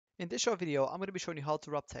In this short video, I'm going to be showing you how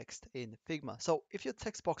to wrap text in Figma. So if your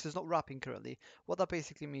text box is not wrapping currently, what that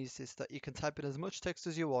basically means is that you can type in as much text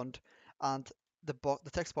as you want, and the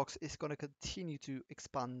text box is going to continue to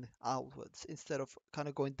expand outwards instead of kind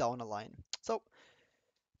of going down a line. So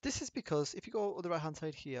this is because if you go on the right hand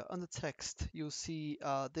side here, under text, you'll see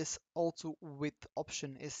this auto width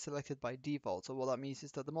option is selected by default. So what that means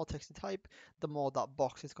is that the more text you type, the more that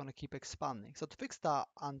box is going to keep expanding. So to fix that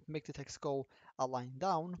and make the text go a line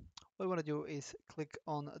down, what we want to do is click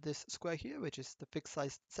on this square here, which is the fixed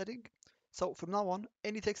size setting. So from now on,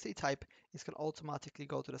 any text that you type is going to automatically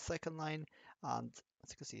go to the second line and, as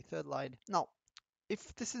you can see, third line. Now,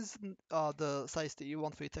 if this is the size that you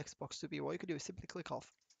want for your text box to be, what you can do is simply click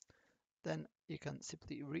off. Then you can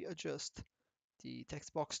simply readjust the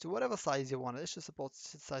text box to whatever size you want. Let's just support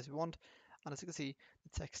the size we want. And as you can see,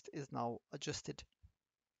 the text is now adjusted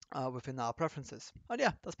within our preferences. And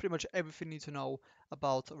yeah, that's pretty much everything you need to know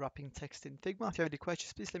about wrapping text in Figma. If you have any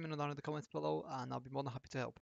questions, please let me know down in the comments below, and I'll be more than happy to help.